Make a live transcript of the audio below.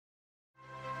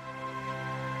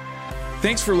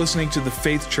Thanks for listening to the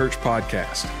Faith Church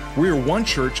podcast. We are one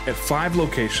church at 5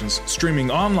 locations,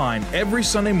 streaming online every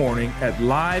Sunday morning at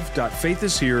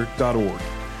live.faithishere.org.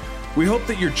 We hope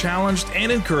that you're challenged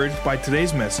and encouraged by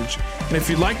today's message, and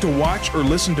if you'd like to watch or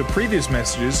listen to previous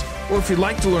messages, or if you'd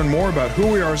like to learn more about who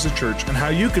we are as a church and how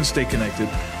you can stay connected,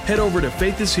 head over to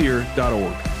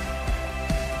faithishere.org.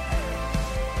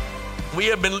 We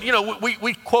have been,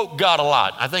 we quote God a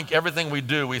lot. I think everything we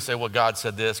do, we say, well, God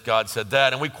said this, God said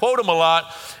that, and we quote him a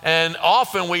lot, and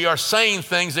often we are saying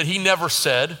things that he never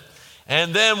said.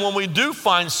 And then when we do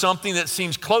find something that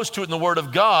seems close to it in the Word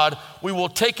of God, we will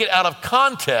take it out of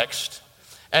context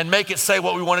and make it say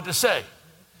what we want it to say.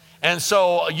 And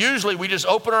so usually we just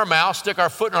open our mouth, stick our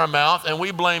foot in our mouth, and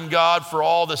we blame God for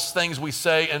all the things we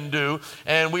say and do.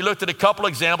 And we looked at a couple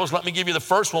examples. Let me give you the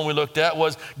first one we looked at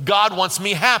was, God wants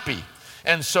me happy.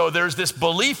 And so there's this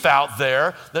belief out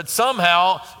there that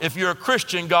somehow, if you're a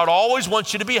Christian, God always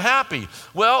wants you to be happy.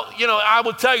 Well, I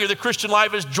will tell you, the Christian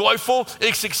life is joyful,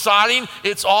 it's exciting,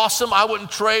 it's awesome. I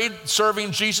wouldn't trade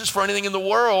serving Jesus for anything in the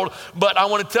world, but I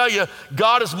want to tell you,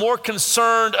 God is more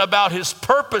concerned about his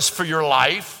purpose for your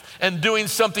life and doing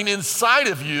something inside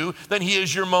of you than he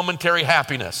is your momentary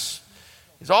happiness.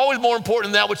 He's always more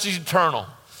important than that which is eternal.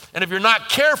 And if you're not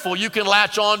careful, you can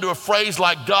latch on to a phrase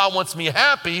like, God wants me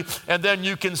happy, and then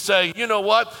you can say, you know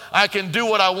what, I can do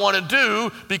what I want to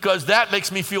do because that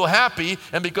makes me feel happy,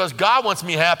 and because God wants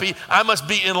me happy, I must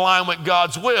be in line with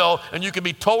God's will, and you can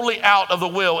be totally out of the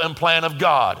will and plan of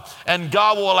God. And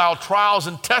God will allow trials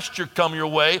and tests to come your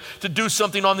way to do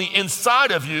something on the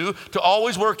inside of you to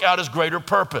always work out his greater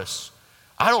purpose.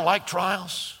 I don't like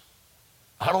trials.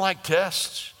 I don't like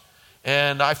tests,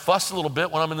 and I fuss a little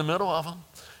bit when I'm in the middle of them.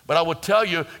 But I will tell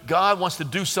you, God wants to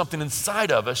do something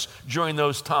inside of us during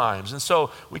those times. And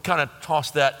so we kind of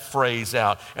tossed that phrase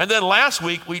out. And then last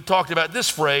week, we talked about this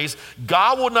phrase,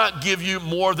 God will not give you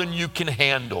more than you can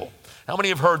handle. How many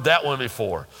have heard that one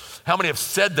before? How many have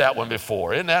said that one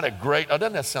before? Isn't that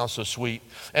doesn't that sound so sweet?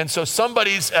 And so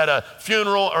somebody's at a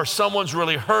funeral, or someone's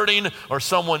really hurting, or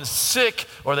someone's sick,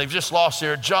 or they've just lost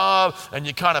their job, and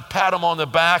you kind of pat them on the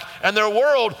back, and their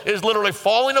world is literally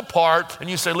falling apart, and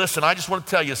you say, listen, I just want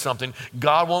to tell you something.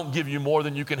 God won't give you more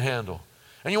than you can handle.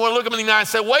 And you want to look them in the eye and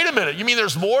say, wait a minute, you mean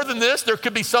there's more than this? There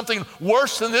could be something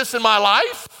worse than this in my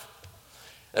life?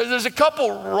 There's a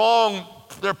couple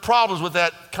there are problems with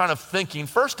that kind of thinking.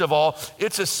 First of all,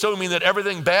 it's assuming that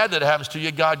everything bad that happens to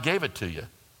you, God gave it to you,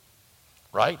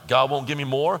 right? God won't give me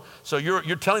more. So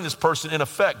you're telling this person, in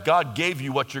effect, God gave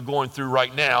you what you're going through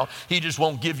right now. He just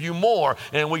won't give you more.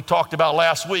 And we talked about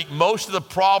last week, most of the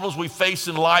problems we face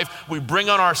in life, we bring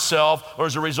on ourselves, or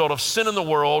as a result of sin in the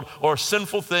world, or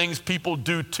sinful things people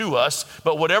do to us.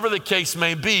 But whatever the case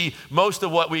may be, most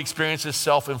of what we experience is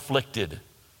self-inflicted.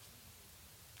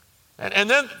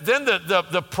 And then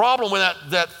the problem with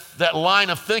that line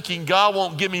of thinking, God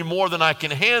won't give me more than I can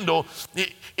handle,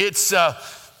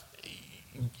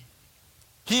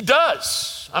 he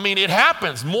does. I mean, it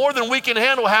happens. More than we can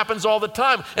handle happens all the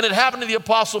time. And it happened to the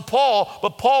Apostle Paul,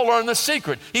 but Paul learned the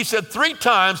secret. He said 3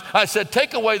 times, I said,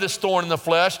 take away this thorn in the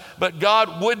flesh, but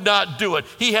God would not do it.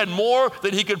 He had more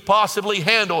than he could possibly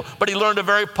handle, but he learned a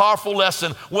very powerful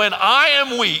lesson. When I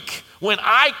am weak, when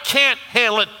I can't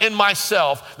handle it in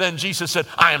myself, then Jesus said,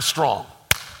 I am strong.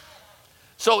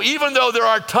 So even though there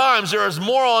are times there is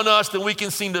more on us than we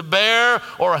can seem to bear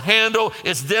or handle,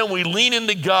 it's then we lean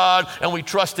into God and we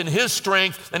trust in his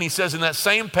strength. And he says in that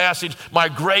same passage, my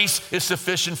grace is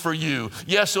sufficient for you.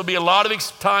 Yes, there'll be a lot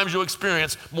of times you'll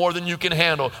experience more than you can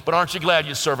handle, but aren't you glad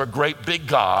you serve a great big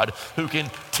God who can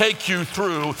take you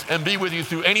through and be with you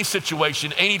through any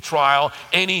situation, any trial,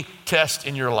 any test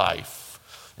in your life?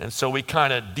 And so we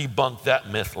kind of debunked that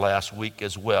myth last week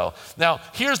as well. Now,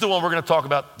 here's the one we're going to talk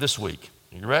about this week.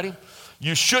 You ready?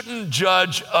 You shouldn't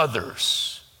judge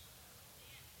others.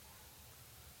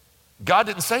 God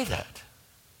didn't say that.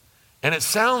 And it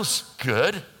sounds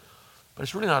good, but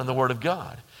it's really not in the Word of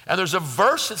God. And there's a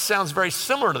verse that sounds very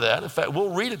similar to that. In fact, we'll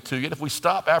read it to you. And if we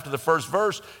stop after the first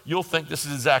verse, you'll think this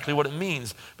is exactly what it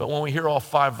means. But when we hear all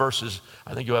 5 verses,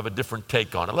 I think you'll have a different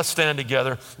take on it. Let's stand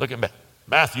together. Look at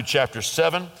Matthew chapter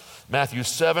 7, Matthew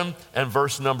 7 and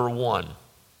verse number 1.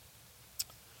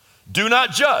 Do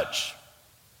not judge.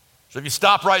 So if you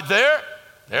stop right there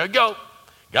you go.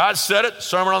 God said it,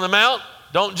 Sermon on the Mount,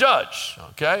 don't judge.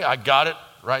 Okay, I got it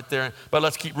right there. But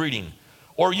let's keep reading.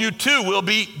 Or you too will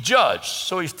be judged.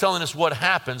 So he's telling us what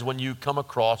happens when you come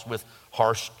across with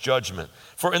harsh judgment.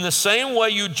 For in the same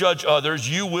way you judge others,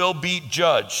 you will be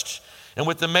judged. And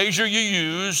with the measure you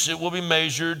use, it will be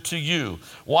measured to you.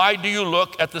 Why do you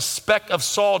look at the speck of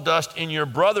sawdust in your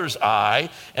brother's eye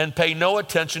and pay no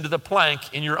attention to the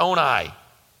plank in your own eye?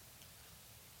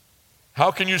 How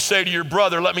can you say to your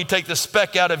brother, let me take the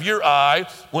speck out of your eye,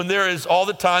 when there is all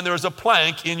the time there is a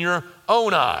plank in your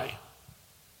own eye?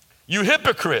 You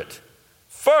hypocrite,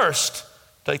 first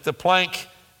take the plank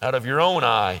out of your own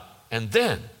eye, and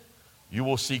then you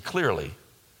will see clearly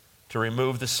to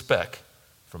remove the speck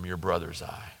from your brother's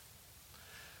eye.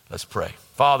 Let's pray.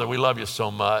 Father, we love you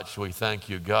so much. We thank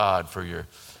you, God, for your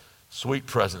sweet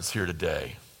presence here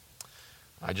today.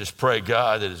 I just pray,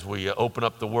 God, that as we open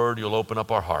up the word, you'll open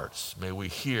up our hearts. May we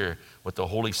hear what the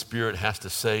Holy Spirit has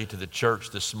to say to the church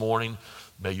this morning.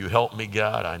 May you help me,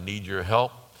 God. I need your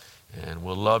help. And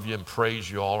we'll love you and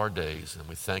praise you all our days. And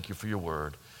we thank you for your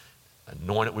word.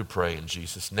 Anoint it, we pray, in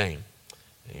Jesus' name.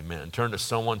 Amen. Turn to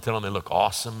someone, tell them they look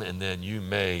awesome, and then you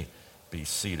may be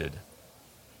seated.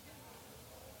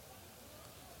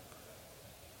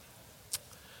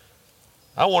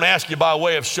 I won't ask you by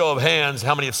way of show of hands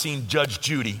how many have seen Judge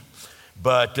Judy,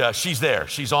 but she's there.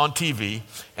 She's on TV,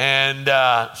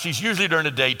 and she's usually during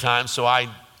the daytime, so I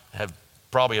have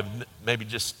maybe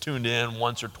just tuned in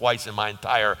once or twice in my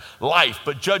entire life.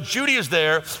 But Judge Judy is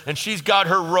there, and she's got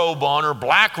her robe on, her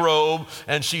black robe,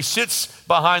 and she sits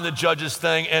behind the judge's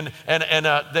thing, and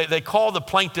they call the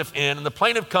plaintiff in, and the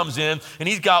plaintiff comes in, and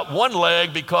he's got one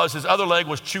leg because his other leg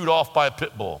was chewed off by a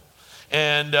pit bull.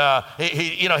 And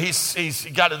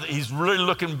he's really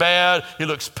looking bad. He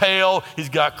looks pale. He's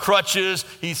got crutches.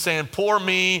 He's saying, poor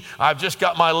me, I've just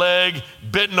got my leg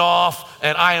bitten off,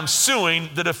 and I am suing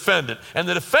the defendant. And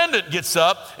the defendant gets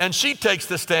up, and she takes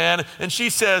the stand, and she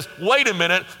says, wait a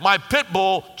minute, my pit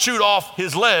bull chewed off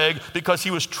his leg because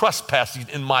he was trespassing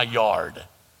in my yard.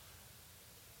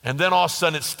 And then all of a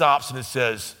sudden it stops, and it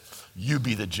says, you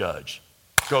be the judge.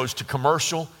 Goes to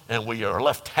commercial, and we are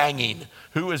left hanging.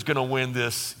 Who is going to win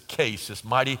this case, this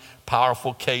mighty,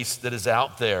 powerful case that is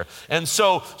out there? And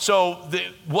so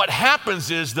what happens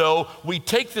is, though, we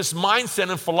take this mindset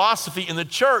and philosophy in the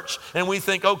church, and we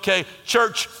think, okay,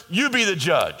 church, you be the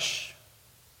judge.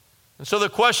 And so the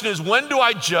question is, when do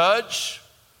I judge?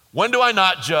 When do I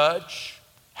not judge?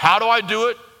 How do I do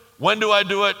it? When do I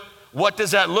do it? What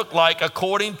does that look like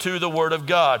according to the Word of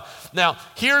God? Now,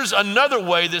 here's another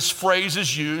way this phrase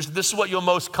is used. This is what you'll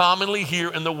most commonly hear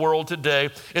in the world today.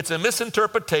 It's a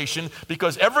misinterpretation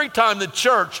because every time the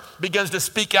church begins to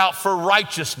speak out for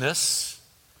righteousness,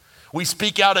 we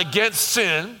speak out against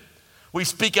sin, we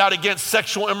speak out against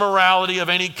sexual immorality of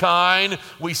any kind,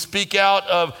 we speak out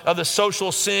of the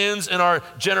social sins in our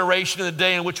generation and the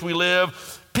day in which we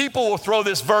live, people will throw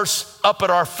this verse up at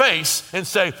our face and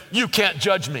say, you can't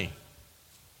judge me.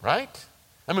 Right?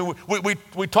 I mean,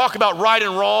 we talk about right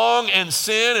and wrong and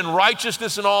sin and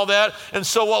righteousness and all that. And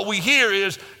so what we hear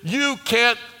is, you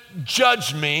can't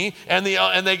judge me. And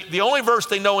the only verse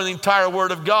they know in the entire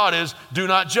Word of God is, do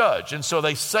not judge. And so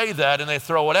they say that and they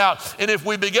throw it out. And if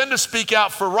we begin to speak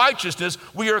out for righteousness,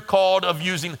 we are called of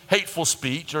using hateful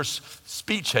speech or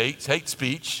hate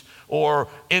speech, or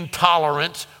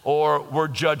intolerant, or we're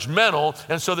judgmental.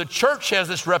 And so the church has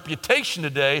this reputation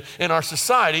today in our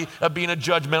society of being a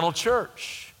judgmental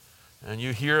church. And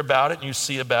you hear about it, and you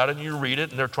see about it, and you read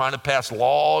it, and they're trying to pass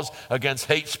laws against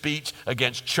hate speech,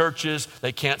 against churches.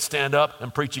 They can't stand up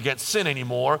and preach against sin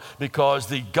anymore because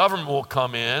the government will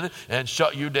come in and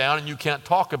shut you down, and you can't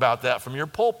talk about that from your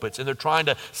pulpits. And they're trying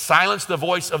to silence the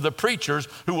voice of the preachers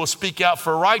who will speak out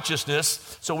for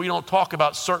righteousness, so we don't talk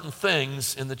about certain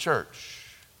things in the church.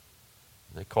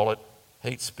 They call it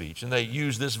hate speech, and they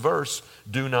use this verse,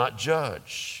 do not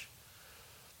judge.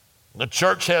 The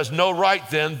church has no right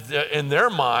then in their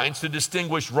minds to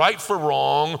distinguish right from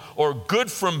wrong or good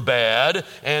from bad,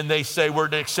 and they say we're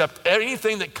to accept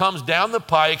anything that comes down the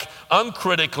pike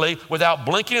uncritically without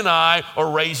blinking an eye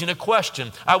or raising a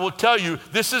question. I will tell you,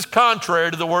 this is contrary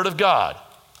to the Word of God.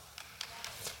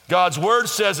 God's Word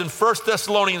says in 1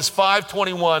 Thessalonians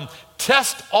 5:21,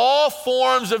 test all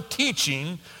forms of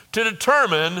teaching to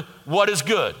determine what is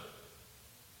good.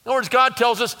 In other words, God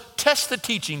tells us, test the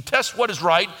teaching, test what is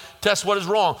right, test what is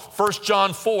wrong. 1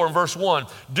 John 4 and verse 1,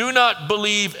 do not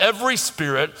believe every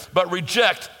spirit, but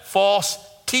reject false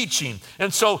teaching.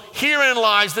 And so herein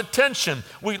lies the tension.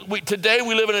 Today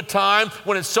we live in a time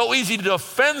when it's so easy to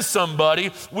offend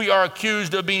somebody, we are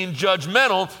accused of being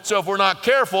judgmental. So if we're not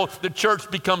careful, the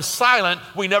church becomes silent.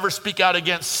 We never speak out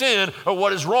against sin or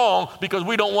what is wrong because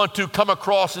we don't want to come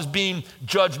across as being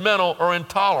judgmental or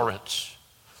intolerant.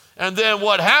 And then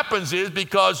what happens is,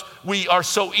 because we are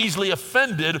so easily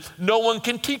offended, no one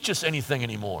can teach us anything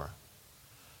anymore.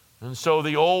 And so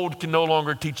the old can no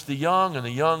longer teach the young, and the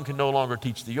young can no longer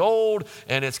teach the old.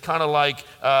 And it's kind of like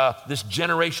this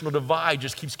generational divide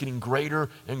just keeps getting greater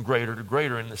and greater and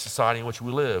greater in the society in which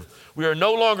we live. We are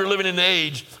no longer living in an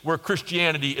age where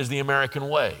Christianity is the American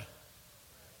way.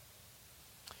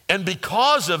 And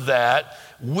because of that,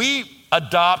 we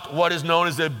adopt what is known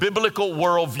as a biblical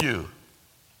worldview.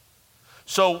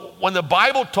 So when the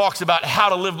Bible talks about how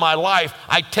to live my life,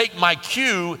 I take my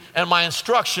cue and my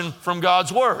instruction from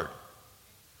God's word.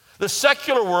 The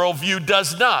secular worldview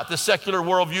does not. The secular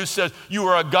worldview says you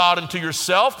are a God unto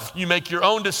yourself. You make your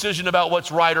own decision about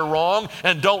what's right or wrong,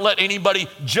 and don't let anybody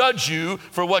judge you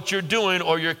for what you're doing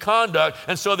or your conduct.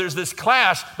 And so there's this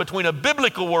clash between a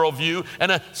biblical worldview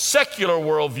and a secular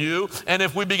worldview. And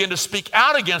if we begin to speak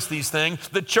out against these things,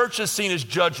 the church is seen as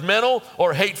judgmental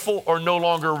or hateful or no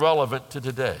longer relevant to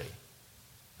today.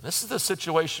 This is the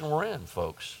situation we're in,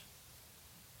 folks.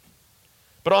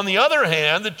 But on the other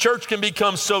hand, the church can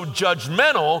become so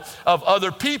judgmental of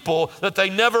other people that they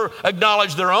never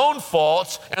acknowledge their own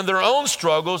faults and their own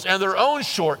struggles and their own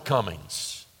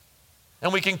shortcomings.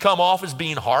 And we can come off as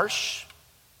being harsh,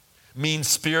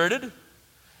 mean-spirited.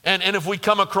 And if we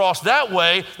come across that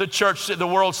way, the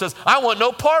world says, I want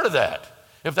no part of that.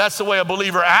 If that's the way a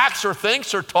believer acts or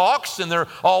thinks or talks and they're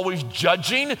always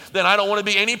judging, then I don't want to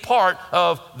be any part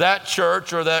of that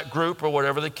church or that group or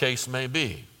whatever the case may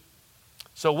be.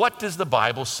 So what does the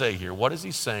Bible say here? What is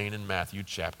he saying in Matthew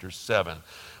chapter 7?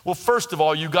 Well, first of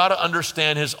all, you got to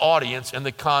understand his audience and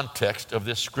the context of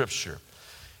this scripture.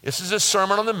 This is a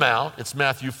Sermon on the Mount. It's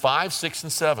Matthew 5, 6,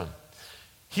 and 7.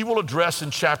 He will address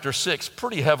in chapter 6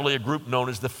 pretty heavily a group known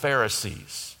as the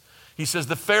Pharisees. He says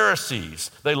the Pharisees,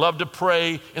 they love to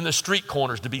pray in the street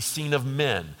corners to be seen of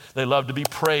men. They love to be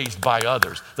praised by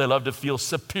others. They love to feel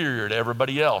superior to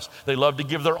everybody else. They love to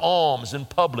give their alms in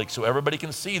public so everybody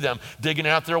can see them digging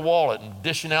out their wallet and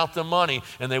dishing out the money.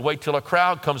 And they wait till a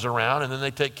crowd comes around, and then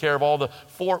they take care of all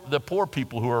the poor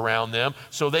people who are around them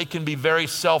so they can be very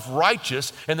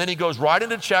self-righteous. And then he goes right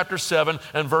into chapter 7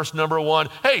 and verse number 1.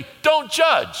 Hey, don't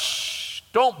judge.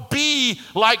 Don't be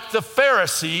like the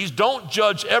Pharisees. Don't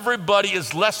judge everybody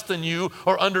as less than you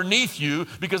or underneath you,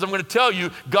 because I'm going to tell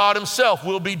you, God himself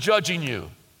will be judging you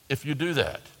if you do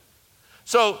that.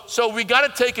 So we got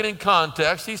to take it in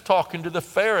context. He's talking to the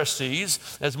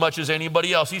Pharisees as much as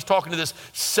anybody else. He's talking to this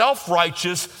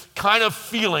self-righteous kind of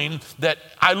feeling that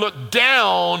I look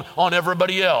down on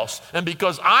everybody else. And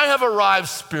because I have arrived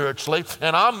spiritually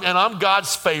and I'm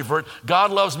God's favorite,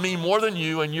 God loves me more than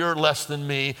you and you're less than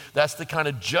me. That's the kind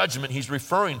of judgment he's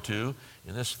referring to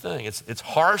in this thing. It's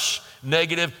harsh,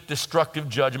 negative, destructive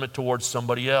judgment towards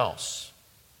somebody else.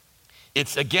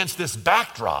 It's against this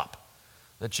backdrop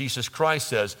that Jesus Christ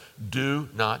says, do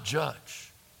not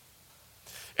judge.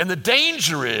 And the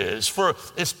danger is,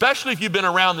 especially if you've been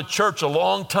around the church a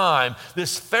long time,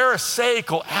 this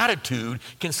Pharisaical attitude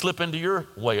can slip into your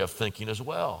way of thinking as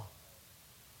well.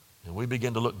 And we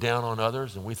begin to look down on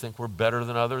others, and we think we're better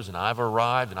than others, and I've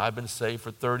arrived, and I've been saved for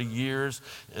 30 years,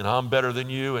 and I'm better than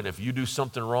you, and if you do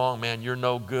something wrong, man, you're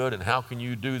no good, and how can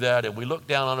you do that? And we look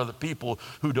down on other people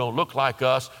who don't look like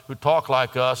us, who talk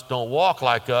like us, don't walk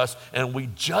like us, and we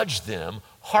judge them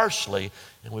harshly,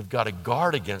 and we've got to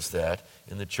guard against that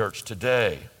in the church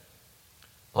today.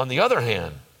 On the other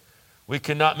hand, we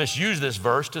cannot misuse this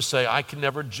verse to say, I can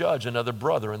never judge another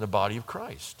brother in the body of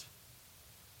Christ.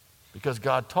 Because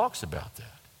God talks about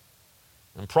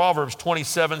that. In Proverbs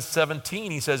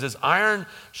 27:17, he says, as iron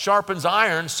sharpens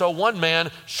iron, so one man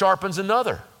sharpens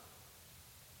another.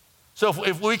 So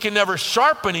if we can never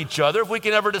sharpen each other, if we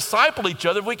can never disciple each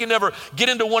other, if we can never get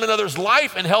into one another's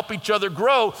life and help each other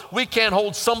grow, we can't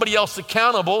hold somebody else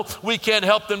accountable. We can't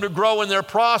help them to grow in their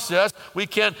process. We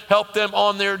can't help them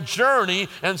on their journey.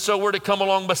 And so we're to come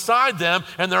along beside them.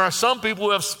 And there are some people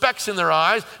who have specks in their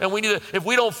eyes. And if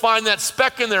we don't find that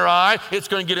speck in their eye, it's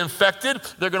going to get infected.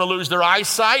 They're going to lose their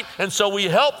eyesight. And so we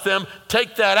help them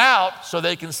take that out so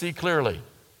they can see clearly.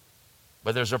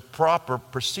 But there's a proper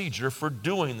procedure for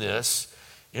doing this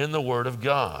in the Word of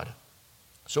God.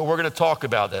 So we're going to talk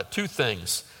about that. Two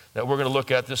things that we're going to look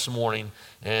at this morning.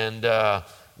 And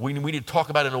we need to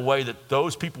talk about it in a way that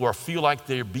those people who feel like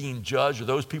they're being judged, or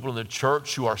those people in the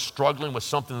church who are struggling with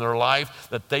something in their life,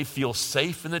 that they feel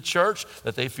safe in the church,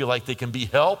 that they feel like they can be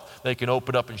helped, they can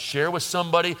open up and share with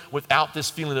somebody without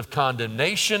this feeling of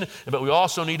condemnation. But we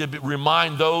also need to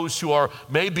remind those who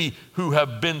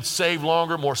have been saved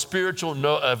longer, more spiritual,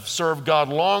 have served God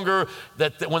longer,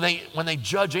 that when they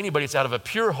judge anybody, it's out of a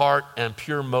pure heart and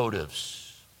pure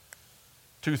motives.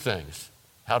 Two things.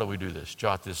 How do we do this?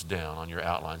 Jot this down on your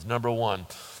outlines. Number one,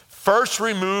 first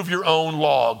remove your own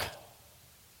log.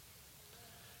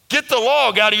 Get the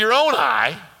log out of your own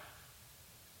eye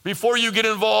before you get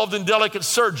involved in delicate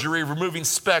surgery, removing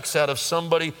specks out of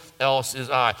somebody else's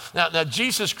eye. Now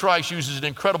Jesus Christ uses an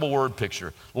incredible word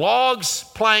picture. Logs,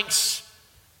 planks,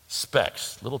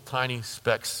 specks, little tiny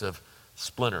specks of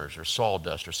splinters or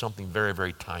sawdust or something very,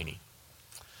 very tiny.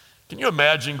 Can you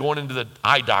imagine going into the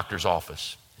eye doctor's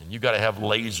office and you've got to have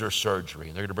laser surgery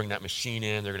and they're going to bring that machine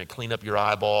in, they're going to clean up your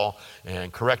eyeball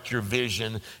and correct your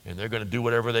vision and they're going to do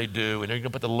whatever they do and they're going to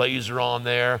put the laser on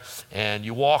there and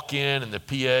you walk in and the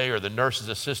PA or the nurse's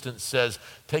assistant says,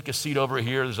 take a seat over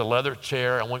here, there's a leather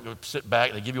chair, I want you to sit back.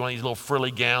 And they give you one of these little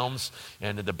frilly gowns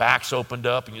and the back's opened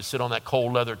up and you sit on that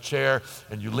cold leather chair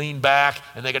and you lean back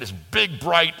and they got this big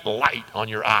bright light on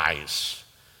your eyes.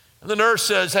 And the nurse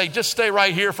says, hey, just stay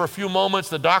right here for a few moments.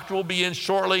 The doctor will be in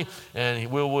shortly, and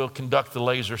we'll conduct the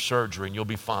laser surgery, and you'll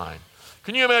be fine.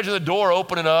 Can you imagine the door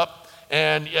opening up,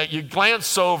 and you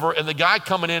glance over, and the guy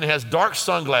coming in has dark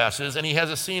sunglasses, and he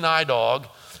has a seeing eye dog,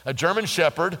 a German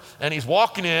Shepherd, and he's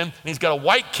walking in, and he's got a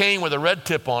white cane with a red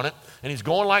tip on it, and he's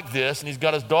going like this, and he's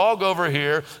got his dog over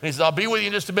here, and he says, I'll be with you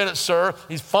in just a minute, sir.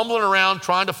 He's fumbling around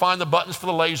trying to find the buttons for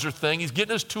the laser thing. He's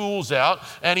getting his tools out,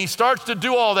 and he starts to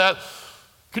do all that.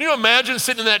 Can you imagine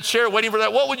sitting in that chair waiting for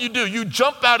that? What would you do? You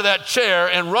jump out of that chair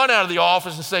and run out of the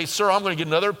office and say, sir, I'm going to get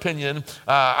another opinion.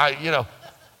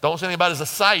 Don't say anything about it as a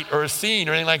sight or a scene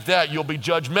or anything like that. You'll be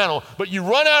judgmental. But you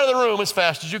run out of the room as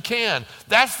fast as you can.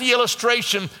 That's the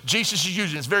illustration Jesus is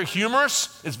using. It's very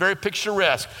humorous. It's very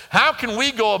picturesque. How can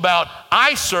we go about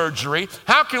eye surgery?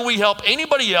 How can we help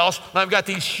anybody else when I've got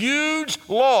these huge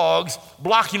logs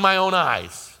blocking my own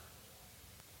eyes?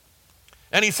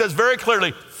 And he says very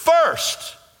clearly,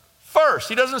 first,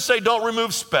 he doesn't say don't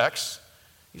remove specks.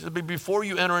 He said before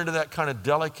you enter into that kind of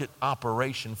delicate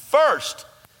operation, first,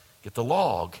 get the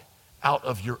log out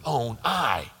of your own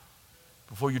eye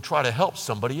before you try to help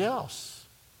somebody else.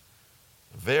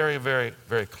 Very, very,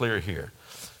 very clear here.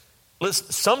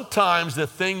 Listen, sometimes the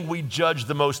thing we judge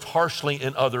the most harshly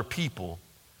in other people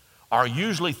are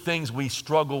usually things we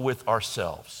struggle with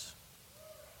ourselves.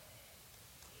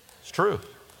 It's true.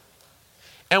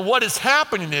 And what is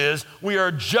happening is we are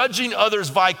judging others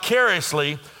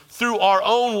vicariously through our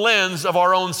own lens of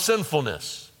our own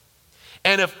sinfulness.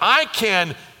 And if I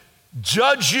can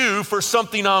judge you for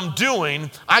something I'm doing,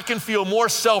 I can feel more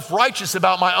self-righteous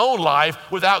about my own life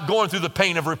without going through the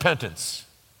pain of repentance.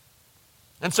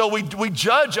 And so we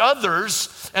judge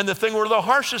others and the thing we're the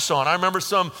harshest on. I remember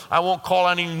I won't call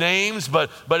any names,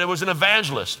 but it was an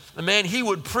evangelist. The man, he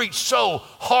would preach so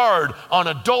hard on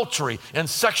adultery and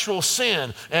sexual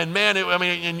sin. And man,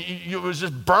 it was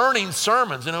just burning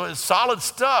sermons and it was solid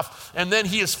stuff. And then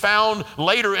he is found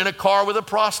later in a car with a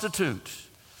prostitute.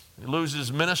 He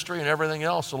loses ministry and everything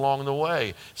else along the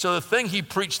way. So the thing he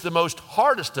preached the most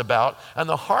hardest about and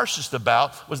the harshest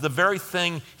about was the very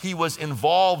thing he was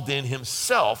involved in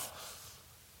himself.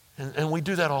 And we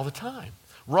do that all the time.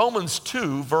 Romans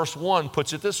 2 verse 1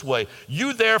 puts it this way.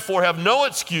 You therefore have no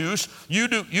excuse.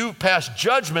 You pass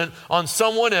judgment on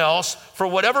someone else. For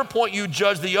whatever point you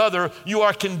judge the other, you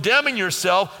are condemning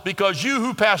yourself because you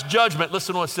who pass judgment,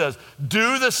 listen to what it says,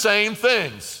 do the same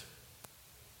things.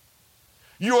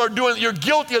 You're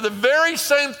guilty of the very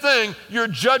same thing you're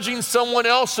judging someone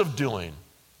else of doing.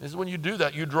 This is when you do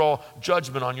that, you draw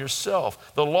judgment on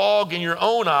yourself. The log in your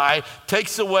own eye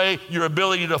takes away your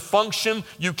ability to function.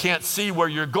 You can't see where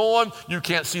you're going. You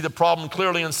can't see the problem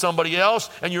clearly in somebody else,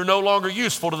 and you're no longer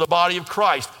useful to the body of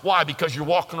Christ. Why? Because you're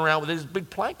walking around with this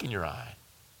big plank in your eye.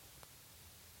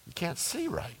 You can't see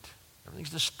right.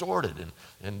 Everything's distorted,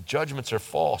 and judgments are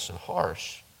false and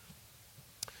harsh.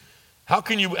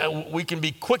 We can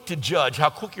be quick to judge, how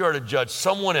quick you are to judge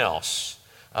someone else.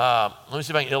 Let me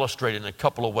see if I can illustrate it in a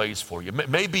couple of ways for you.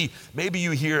 Maybe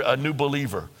you hear a new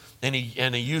believer and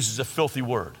he uses a filthy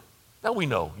word. Now we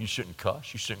know you shouldn't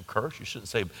cuss, you shouldn't curse, you shouldn't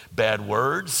say bad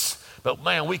words. But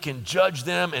man, we can judge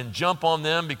them and jump on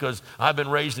them because I've been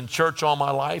raised in church all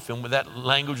my life and that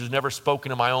language was never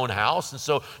spoken in my own house. And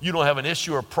so you don't have an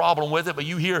issue or problem with it, but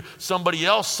you hear somebody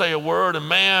else say a word and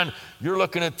man, you're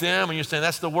looking at them and you're saying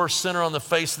that's the worst sinner on the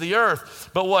face of the earth.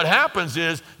 But what happens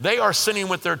is they are sinning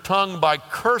with their tongue by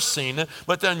cursing,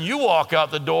 but then you walk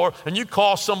out the door and you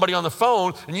call somebody on the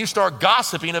phone and you start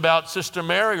gossiping about Sister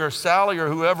Mary or Sally or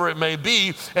whoever it may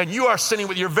be, and you are sinning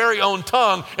with your very own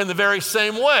tongue in the very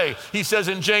same way. He says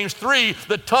in James 3,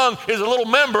 the tongue is a little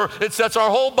member. It sets our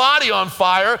whole body on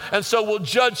fire, and so we'll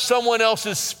judge someone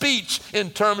else's speech in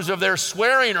terms of their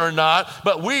swearing or not,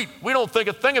 but we don't think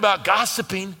a thing about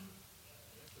gossiping.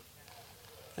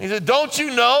 He said, don't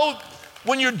you know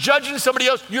when you're judging somebody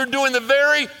else, you're doing the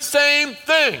very same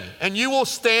thing, and you will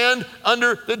stand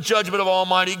under the judgment of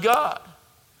Almighty God.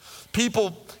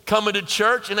 people coming to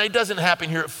church, and it doesn't happen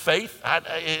here at Faith.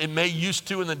 It may used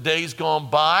to in the days gone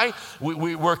by.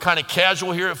 We're kind of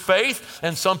casual here at Faith,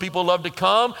 and some people love to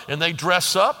come, and they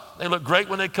dress up. They look great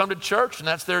when they come to church, and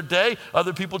that's their day.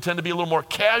 Other people tend to be a little more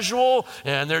casual,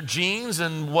 and their jeans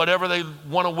and whatever they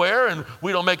want to wear, and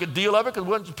we don't make a deal of it because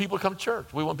we want people to come to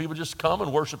church. We want people to just come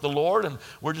and worship the Lord, and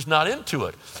we're just not into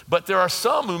it. But there are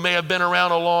some who may have been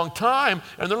around a long time,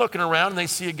 and they're looking around, and they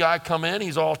see a guy come in.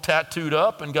 He's all tattooed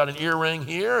up and got an earring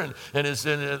here, and his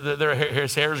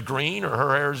hair is green or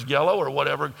her hair is yellow or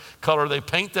whatever color they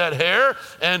paint that hair.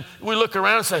 And we look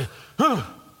around and say,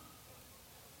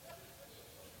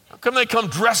 How come they come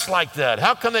dressed like that?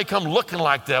 How come they come looking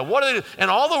like that? What are they?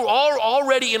 And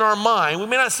already in our mind, we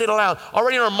may not say it aloud,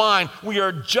 already in our mind, we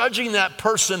are judging that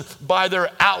person by their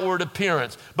outward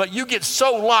appearance. But you get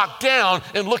so locked down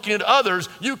in looking at others,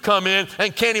 you come in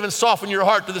and can't even soften your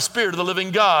heart to the Spirit of the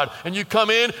living God. And you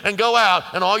come in and go out,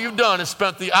 and all you've done is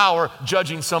spent the hour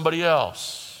judging somebody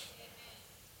else.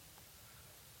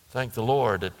 Thank the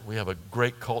Lord that we have a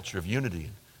great culture of unity,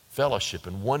 fellowship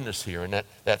and oneness here, and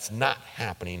that's not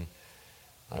happening,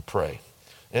 I pray.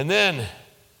 And then,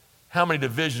 how many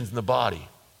divisions in the body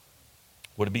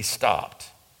would be stopped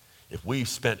if we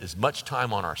spent as much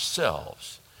time on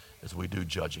ourselves as we do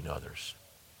judging others?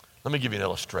 Let me give you an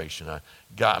illustration. A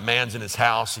man's in his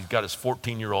house. He's got his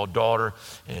 14-year-old daughter,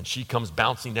 and she comes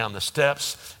bouncing down the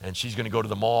steps, and she's going to go to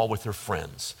the mall with her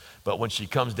friends. But when she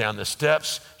comes down the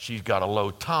steps, she's got a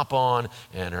low top on,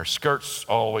 and her skirt's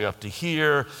all the way up to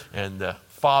here, and the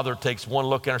father takes one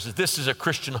look at her and says, this is a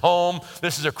Christian home.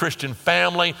 This is a Christian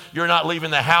family. You're not leaving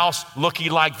the house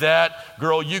looking like that.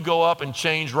 Girl, you go up and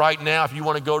change right now if you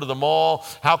want to go to the mall.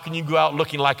 How can you go out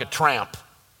looking like a tramp?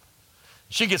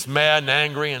 She gets mad and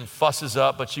angry and fusses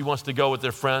up, but she wants to go with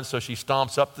her friends, so she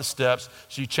stomps up the steps.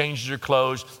 She changes her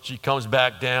clothes. She comes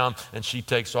back down, and she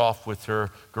takes off with her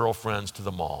girlfriends to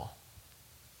the mall.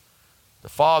 The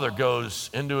father goes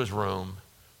into his room.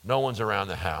 No one's around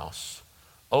the house.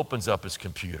 Opens up his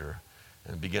computer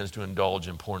and begins to indulge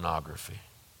in pornography.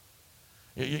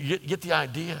 You get the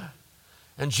idea?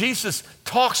 And Jesus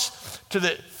talks to the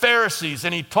Pharisees,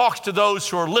 and he talks to those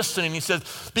who are listening. He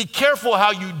says, be careful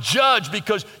how you judge,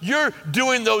 because you're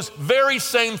doing those very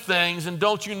same things, and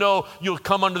don't you know you'll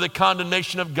come under the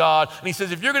condemnation of God? And he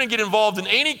says, if you're going to get involved in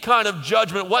any kind of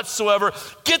judgment whatsoever,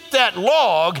 get that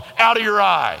log out of your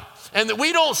eye. And that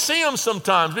we don't see them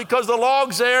sometimes because the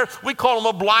log's there. We call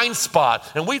them a blind spot.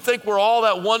 And we think we're all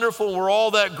that wonderful, we're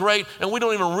all that great, and we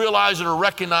don't even realize it or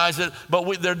recognize it.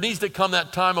 But there needs to come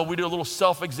that time where we do a little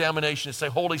self-examination and say,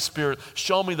 Holy Spirit,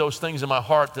 show me those things in my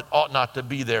heart that ought not to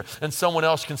be there. And someone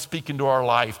else can speak into our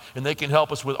life, and they can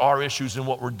help us with our issues and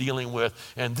what we're dealing with.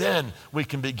 And then we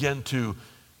can begin to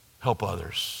help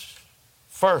others.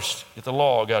 First, get the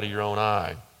log out of your own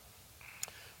eye.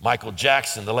 Michael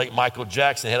Jackson, the late Michael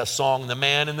Jackson, had a song, The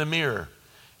Man in the Mirror.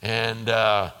 And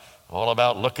all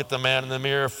about look at the man in the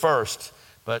mirror first.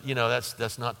 But, you know,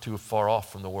 that's not too far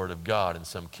off from the Word of God in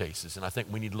some cases. And I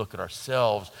think we need to look at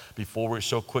ourselves before we're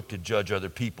so quick to judge other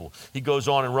people. He goes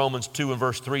on in Romans 2 and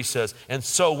verse 3 says, and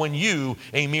so when you,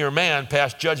 a mere man,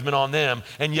 pass judgment on them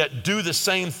and yet do the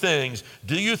same things,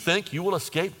 do you think you will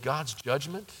escape God's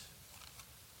judgment?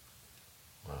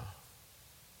 Wow.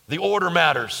 The order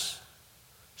matters.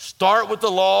 Start with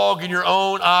the log in your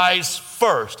own eyes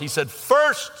first. He said,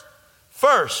 first,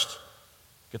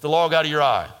 get the log out of your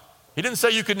eye. He didn't say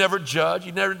you could never judge.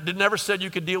 He never said you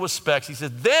could deal with specks. He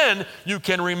said, then you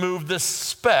can remove the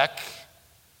speck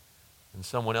in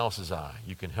someone else's eye.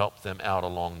 You can help them out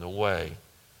along the way.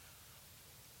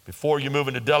 Before you move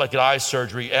into delicate eye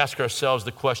surgery, ask ourselves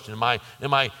the question,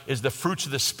 is the fruits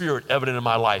of the Spirit evident in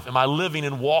my life? Am I living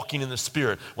and walking in the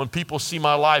Spirit? When people see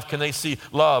my life, can they see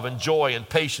love and joy and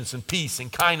patience and peace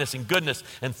and kindness and goodness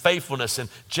and faithfulness and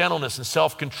gentleness and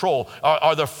self-control?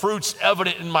 Are the fruits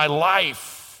evident in my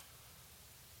life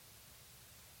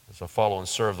as I follow and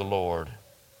serve the Lord?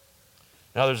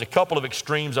 Now, there's a couple of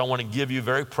extremes I want to give you,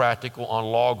 very practical, on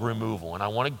log removal. And I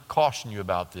want to caution you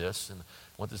about this, and I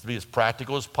want this to be as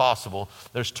practical as possible.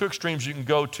 There's two extremes you can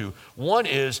go to. One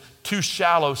is too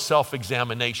shallow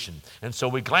self-examination. And so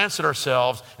we glance at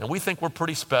ourselves, and we think we're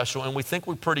pretty special, and we think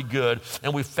we're pretty good,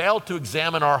 and we fail to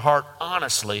examine our heart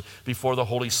honestly before the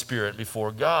Holy Spirit,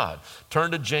 before God.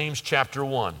 Turn to James chapter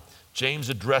 1. James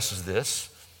addresses this,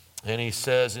 and he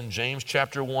says in James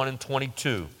chapter 1 and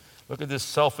 22, look at this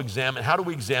self-examine. How do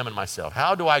we examine myself?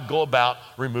 How do I go about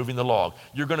removing the log?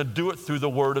 You're going to do it through the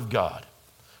Word of God.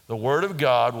 The Word of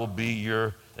God will be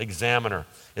your examiner.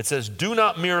 It says, do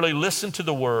not merely listen to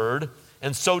the Word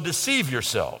and so deceive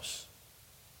yourselves.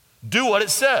 Do what it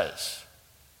says.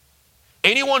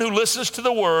 Anyone who listens to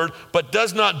the word but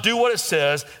does not do what it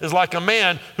says is like a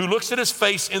man who looks at his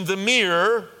face in the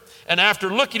mirror and after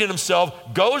looking at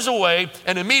himself goes away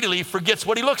and immediately forgets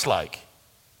what he looks like.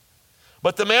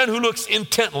 But the man who looks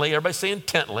intently, everybody say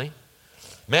intently,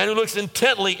 man who looks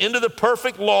intently into the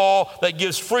perfect law that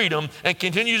gives freedom and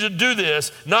continues to do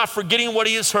this, not forgetting what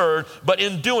he has heard, but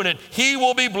in doing it, he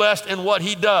will be blessed in what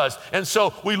he does. And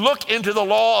so we look into the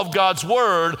law of God's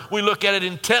word. We look at it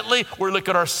intently. We look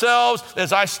at ourselves.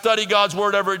 As I study God's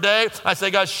word every day, I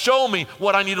say, God, show me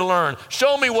what I need to learn.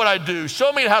 Show me what I do.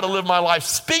 Show me how to live my life.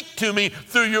 Speak to me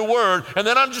through your word. And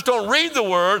then I just don't read the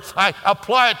word. I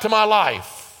apply it to my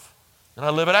life and I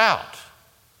live it out.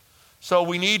 So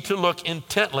we need to look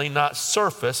intently, not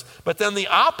surface. But then the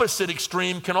opposite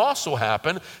extreme can also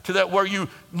happen, to that where you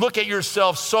look at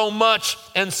yourself so much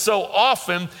and so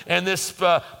often, and this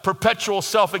perpetual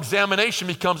self-examination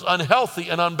becomes unhealthy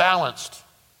and unbalanced.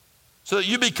 So that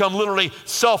you become literally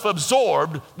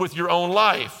self-absorbed with your own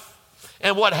life.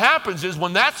 And what happens is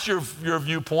when that's your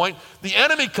viewpoint, the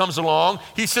enemy comes along,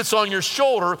 he sits on your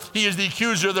shoulder, he is the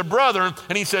accuser of the brethren,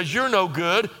 and he says, you're no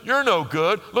good,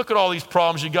 look at all these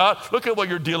problems you got, look at what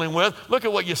you're dealing with, look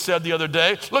at what you said the other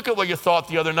day, look at what you thought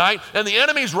the other night, and the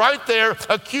enemy's right there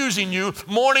accusing you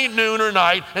morning, noon, or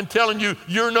night and telling you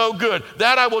you're no good.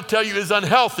 That I will tell you is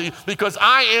unhealthy, because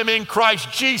I am in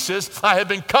Christ Jesus, I have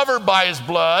been covered by his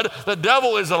blood, the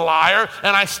devil is a liar,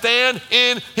 and I stand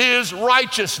in his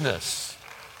righteousness.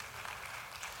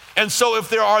 And so if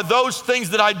there are those things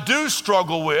that I do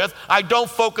struggle with, I don't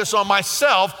focus on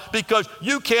myself, because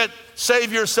you can't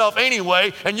save yourself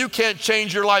anyway, and you can't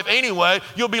change your life anyway.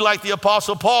 You'll be like the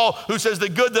Apostle Paul, who says the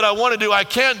good that I want to do, I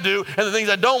can't do, and the things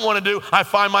I don't want to do, I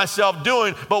find myself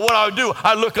doing. But what I do,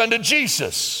 I look unto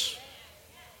Jesus,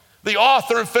 the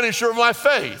author and finisher of my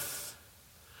faith.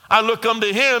 I look unto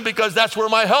him because that's where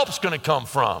my help's going to come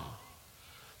from.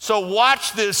 So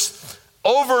watch this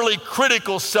overly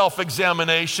critical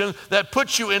self-examination that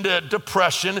puts you into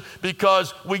depression,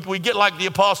 because we get like the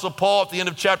Apostle Paul at the end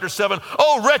of chapter 7,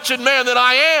 oh, wretched man that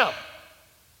I am,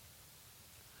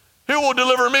 who will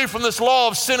deliver me from this law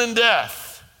of sin and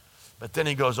death? But then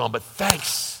he goes on, but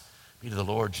thanks be to the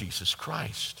Lord Jesus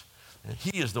Christ. And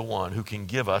he is the one who can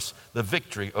give us the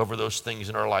victory over those things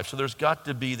in our life. So there's got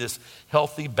to be this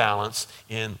healthy balance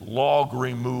in log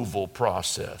removal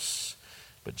process.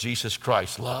 But Jesus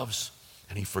Christ loves,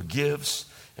 and he forgives,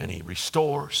 and he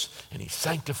restores, and he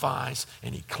sanctifies,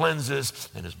 and he cleanses,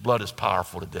 and his blood is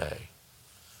powerful today.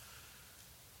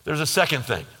 There's a second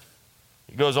thing.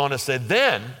 He goes on to say,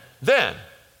 then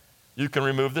you can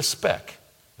remove the speck.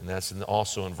 And that's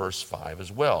also in verse 5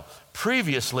 as well.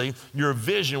 Previously, your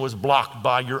vision was blocked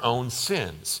by your own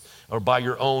sins or by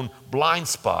your own blind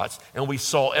spots, and we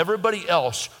saw everybody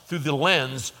else through the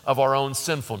lens of our own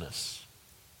sinfulness.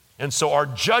 And so our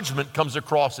judgment comes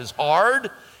across as hard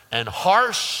and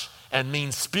harsh and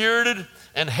mean-spirited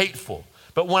and hateful.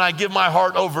 But when I give my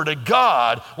heart over to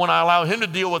God, when I allow him to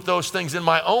deal with those things in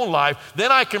my own life,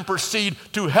 then I can proceed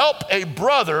to help a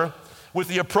brother with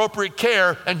the appropriate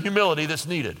care and humility that's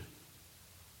needed.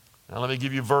 Now let me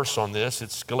give you a verse on this.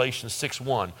 It's Galatians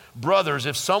 6:1. Brothers,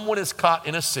 if someone is caught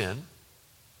in a sin,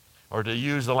 or to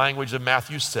use the language of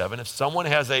Matthew 7, if someone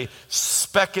has a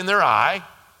speck in their eye,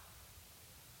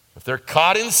 if they're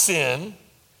caught in sin,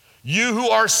 you who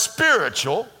are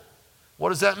spiritual, what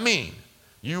does that mean?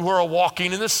 You who are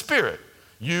walking in the Spirit,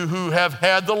 you who have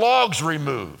had the logs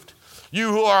removed, you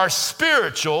who are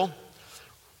spiritual,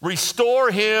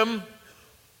 restore him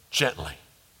gently,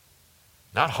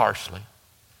 not harshly,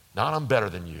 not I'm better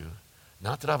than you,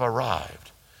 not that I've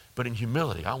arrived, but in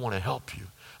humility. I want to help you.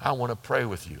 I want to pray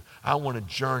with you. I want to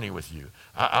journey with you.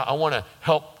 I want to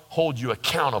help hold you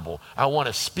accountable. I want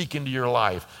to speak into your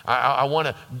life. I want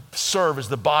to serve as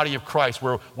the body of Christ,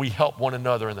 where we help one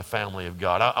another in the family of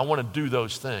God. I want to do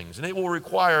those things. And it will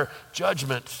require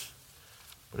judgment,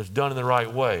 but it's done in the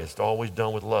right way. It's always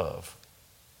done with love.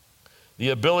 The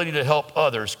ability to help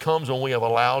others comes when we have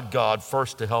allowed God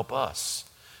first to help us.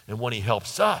 And when he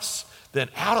helps us, then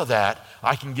out of that,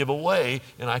 I can give away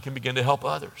and I can begin to help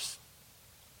others.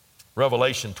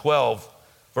 Revelation 12,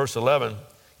 verse 11,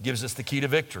 gives us the key to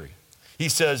victory. He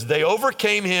says, they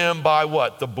overcame him by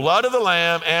what? The blood of the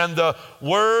Lamb and the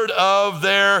word of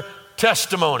their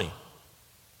testimony.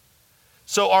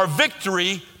 So our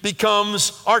victory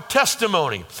becomes our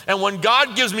testimony. And when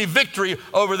God gives me victory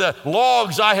over the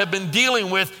logs I have been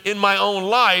dealing with in my own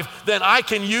life, then I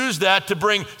can use that to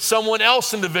bring someone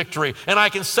else into victory. And I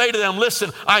can say to them,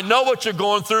 listen, I know what you're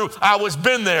going through. I was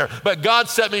been there, but God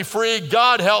set me free.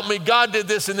 God helped me. God did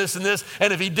this and this and this.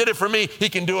 And if he did it for me, he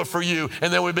can do it for you.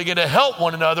 And then we begin to help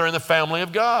one another in the family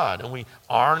of God. And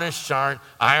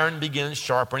iron begins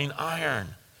sharpening iron.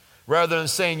 Rather than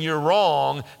saying you're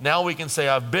wrong, now we can say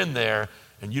I've been there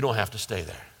and you don't have to stay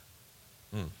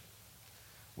there.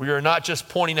 We are not just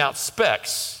pointing out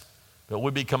specks, but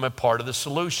we become a part of the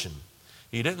solution.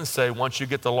 He didn't say once you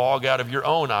get the log out of your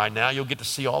own eye, now you'll get to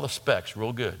see all the specks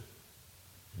real good.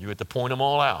 You get to point them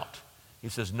all out. He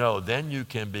says, no, then you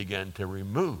can begin to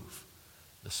remove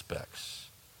the specks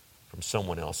from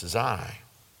someone else's eye.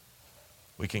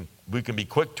 We can be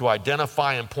quick to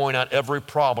identify and point out every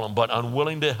problem, but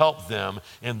unwilling to help them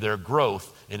in their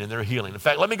growth and in their healing. In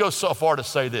fact, let me go so far to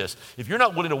say this. If you're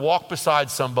not willing to walk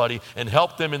beside somebody and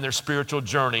help them in their spiritual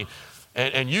journey,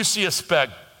 and you see a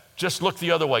speck, just look the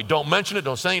other way. Don't mention it,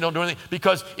 don't say anything, don't do anything,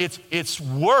 because it's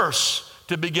worse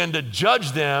to begin to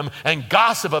judge them and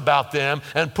gossip about them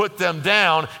and put them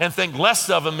down and think less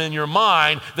of them in your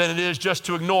mind than it is just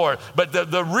to ignore it. But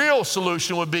the real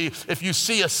solution would be if you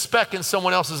see a speck in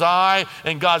someone else's eye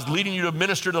and God's leading you to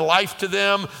minister to life to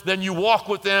them, then you walk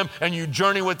with them and you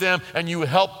journey with them and you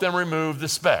help them remove the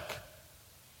speck.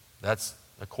 That's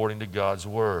according to God's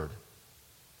word.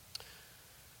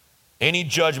 Any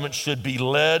judgment should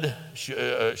lead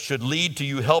to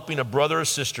you helping a brother or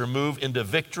sister move into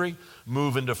victory,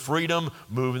 move into freedom,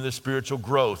 move into spiritual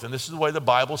growth. And this is the way the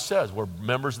Bible says. We're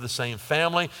members of the same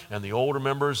family, and the older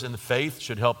members in the faith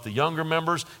should help the younger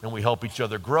members, and we help each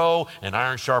other grow, and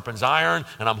iron sharpens iron,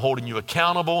 and I'm holding you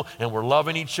accountable, and we're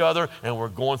loving each other, and we're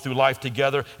going through life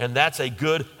together, and that's a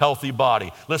good, healthy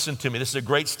body. Listen to me. This is a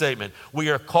great statement. We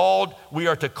are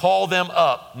to call them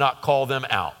up, not call them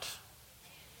out.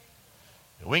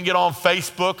 We can get on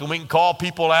Facebook and we can call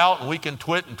people out and we can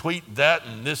tweet that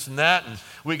and this and that, and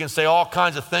we can say all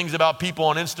kinds of things about people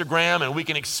on Instagram, and we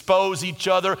can expose each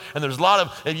other. And there's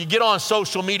if you get on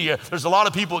social media, there's a lot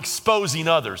of people exposing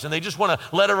others, and they just want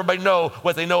to let everybody know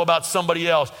what they know about somebody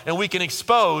else. And we can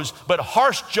expose, but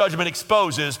harsh judgment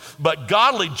exposes, but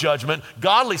godly judgment,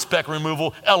 godly speck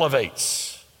removal elevates.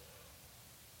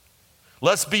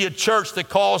 Let's be a church that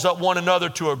calls up one another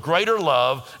to a greater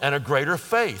love and a greater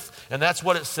faith. And that's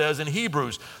what it says in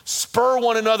Hebrews. Spur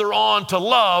one another on to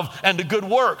love and to good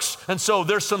works. And so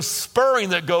there's some spurring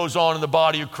that goes on in the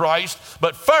body of Christ.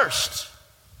 But first,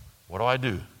 what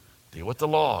do? Deal with the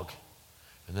log.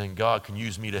 And then God can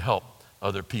use me to help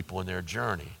other people in their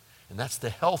journey. And that's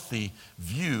the healthy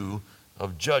view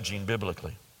of judging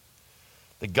biblically.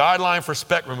 The guideline for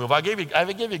speck removal. I gave you a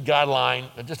guideline,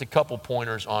 just a couple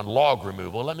pointers on log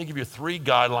removal. Let me give you 3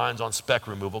 guidelines on speck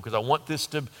removal because I want this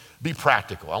to be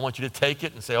practical. I want you to take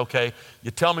it and say, okay, you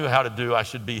tell me how to do. I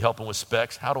should be helping with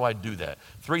specks. How do I do that?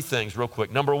 3 things real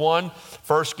quick. Number 1,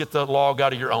 first get the log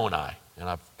out of your own eye. And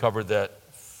I've covered that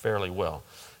fairly well.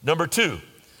 Number 2,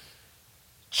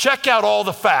 check out all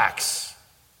the facts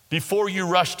before you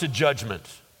rush to judgment.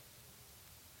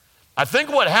 I think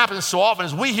what happens so often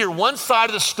is we hear one side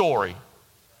of the story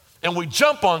and we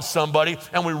jump on somebody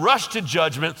and we rush to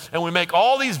judgment and we make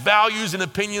all these values and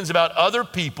opinions about other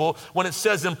people when it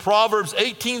says in Proverbs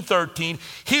 18:13,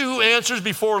 he who answers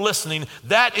before listening,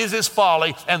 that is his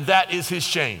folly and that is his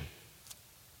shame.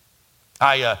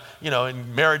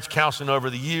 In marriage counseling over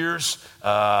the years,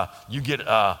 you get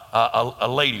a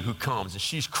lady who comes and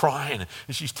she's crying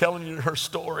and she's telling you her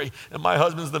story. And my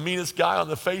husband's the meanest guy on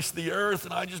the face of the earth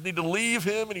and I just need to leave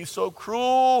him and he's so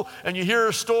cruel. And you hear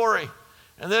her story.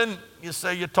 And then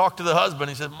you talk to the husband.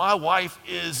 He says, my wife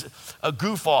is a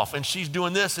goof off and she's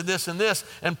doing this and this and this.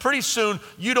 And pretty soon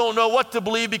you don't know what to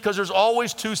believe because there's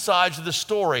always 2 sides of the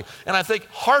story. And I think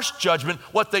harsh judgment,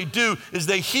 what they do is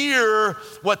they hear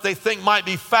what they think might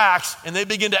be facts and they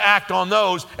begin to act on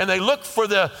those and they look for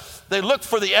the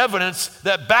evidence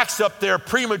that backs up their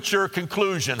premature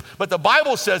conclusion. But the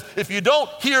Bible says if you don't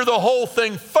hear the whole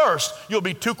thing first, you'll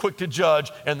be too quick to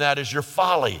judge, and that is your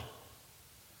folly.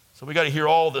 So we got to hear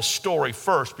all the story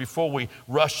first before we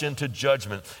rush into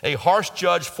judgment. A harsh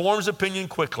judge forms opinion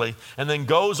quickly and then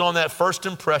goes on that first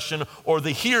impression or the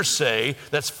hearsay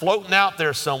that's floating out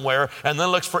there somewhere and then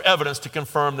looks for evidence to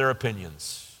confirm their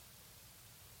opinions.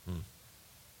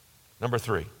 Number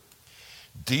 3,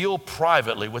 deal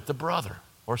privately with the brother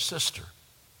or sister.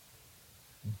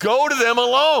 Go to them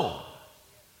alone.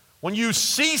 When you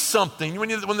see something,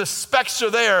 when the specks are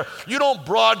there, you don't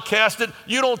broadcast it,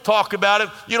 you don't talk about it,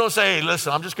 you don't say, hey,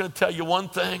 listen, I'm just going to tell you one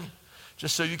thing,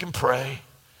 just so you can pray.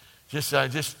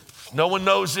 Just no one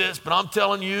knows this, but I'm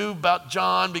telling you about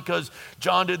John because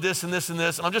John did this and this and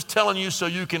this, and I'm just telling you so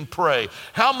you can pray.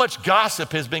 How much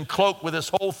gossip has been cloaked with this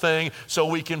whole thing so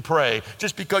we can pray,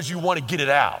 just because you want to get it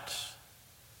out?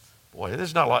 Boy,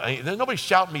 there's nobody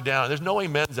shouting me down. There's no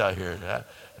amens out here.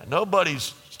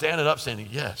 Nobody's standing up saying,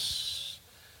 yes.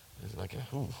 It's like,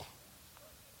 ooh.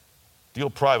 Deal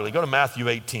privately. Go to Matthew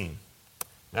 18.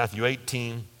 Matthew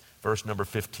 18, verse number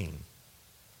 15.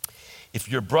 If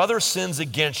your brother sins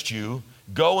against you,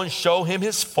 go and show him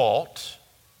his fault,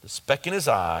 the speck in his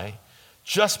eye,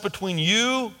 just between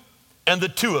you and the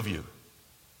two of you.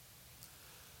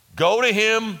 Go to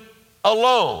him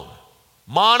alone,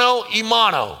 mano y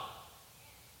mano.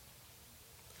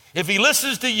 If he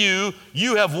listens to you,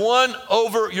 you have won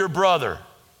over your brother.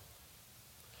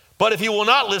 But if he will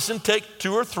not listen, take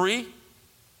 2 or 3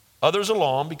 others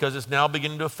along, because it's now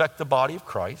beginning to affect the body of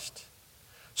Christ,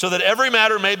 so that every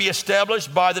matter may be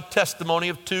established by the testimony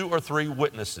of 2 or 3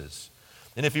 witnesses.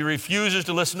 And if he refuses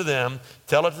to listen to them,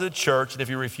 tell it to the church. And if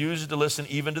he refuses to listen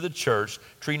even to the church,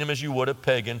 treat him as you would a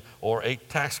pagan or a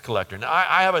tax collector. Now,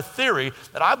 I have a theory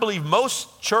that I believe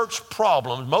most church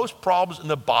problems, most problems in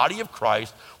the body of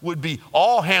Christ would be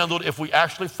all handled if we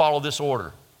actually follow this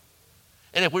order.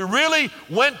 And if we really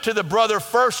went to the brother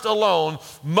first alone,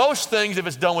 most things, if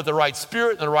it's done with the right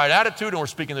spirit and the right attitude, and we're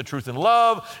speaking the truth in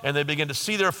love, and they begin to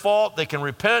see their fault, they can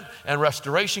repent, and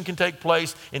restoration can take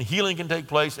place, and healing can take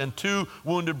place, and 2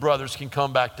 wounded brothers can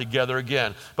come back together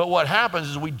again. But what happens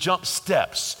is we jump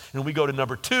steps, and we go to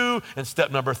number 2 and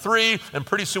step number 3, and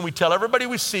pretty soon we tell everybody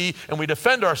we see, and we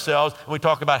defend ourselves, and we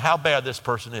talk about how bad this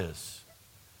person is.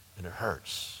 And it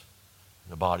hurts.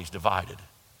 And the body's divided.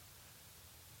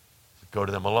 Go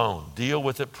to them alone. Deal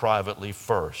with it privately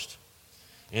first.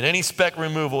 In any speck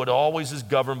removal, it always is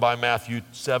governed by Matthew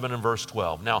 7 and verse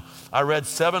 12. Now, I read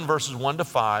 7 verses 1 to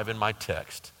 5 in my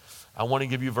text. I want to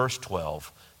give you verse 12,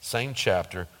 same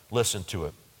chapter. Listen to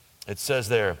it. It says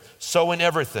there, so in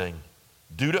everything,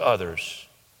 do to others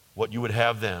what you would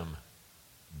have them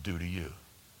do to you.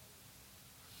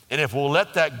 And if we'll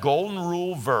let that golden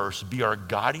rule verse be our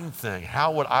guiding thing,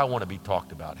 how would I want to be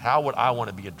talked about? How would I want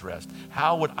to be addressed?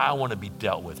 How would I want to be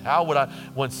dealt with? How would I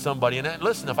want somebody, and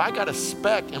listen, if I got a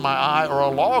speck in my eye or a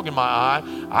log in my eye,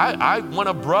 I want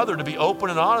a brother to be open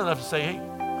and honest enough to say, hey,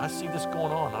 I see this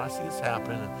going on, and I see this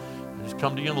happening, and I just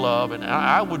come to you in love, and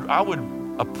I would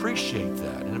appreciate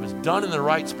that. And if it's done in the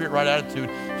right spirit, right attitude,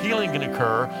 healing can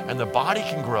occur, and the body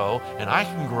can grow, and I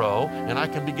can grow, and I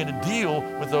can begin to deal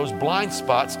with those blind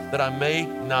spots that I may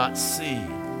not see.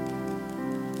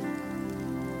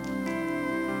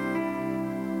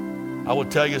 I will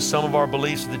tell you, some of our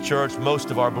beliefs in the church,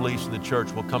 most of our beliefs in the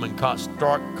church will come in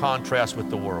stark contrast with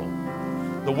the world.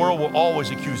 The world will always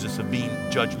accuse us of being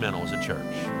judgmental as a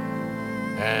church.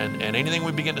 And anything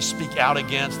we begin to speak out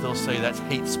against, they'll say that's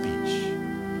hate speech.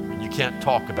 Can't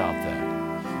talk about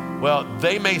that. Well,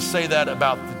 they may say that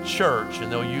about the church,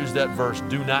 and they'll use that verse,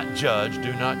 do not judge,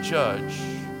 do not judge.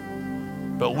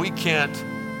 But we can't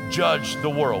judge the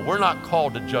world. We're not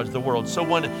called to judge the world. So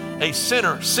when a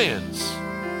sinner sins,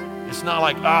 it's not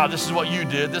like, this is what you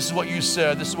did, this is what you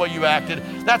said, this is what you acted.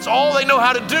 That's all they know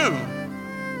how to do,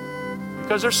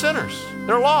 because they're sinners.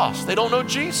 They're lost. They don't know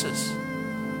Jesus.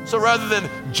 So rather than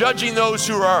judging those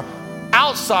who are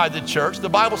outside the church, the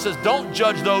Bible says don't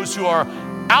judge those who are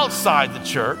outside the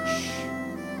church.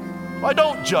 Well, I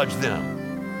don't judge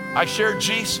them. I share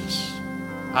Jesus.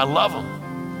 I love them.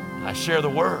 And I share the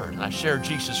word, and I share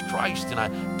Jesus Christ, and I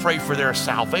pray for their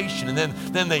salvation, and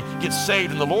then they get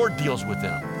saved and the Lord deals with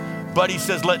them. But he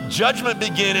says let judgment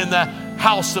begin in the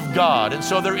house of God. And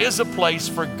so there is a place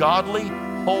for godly,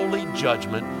 holy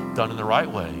judgment done in the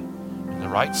right way, in the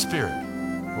right spirit,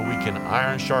 where we can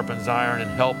iron sharpens iron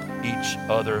and help each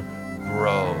other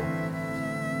grow.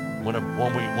 When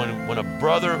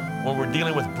we're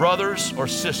dealing with brothers or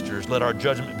sisters, let our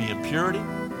judgment be in purity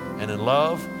and in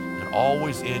love and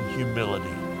always in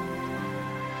humility.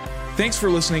 Thanks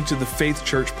for listening to the Faith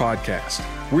Church podcast.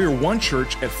 We are one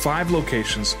church at 5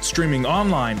 locations, streaming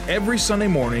online every Sunday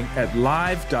morning at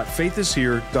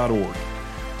live.faithishere.org.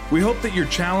 We hope that you're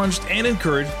challenged and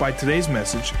encouraged by today's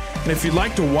message. And if you'd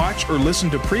like to watch or listen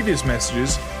to previous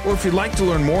messages, or if you'd like to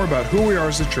learn more about who we are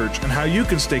as a church and how you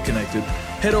can stay connected,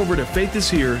 head over to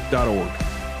faithishere.org.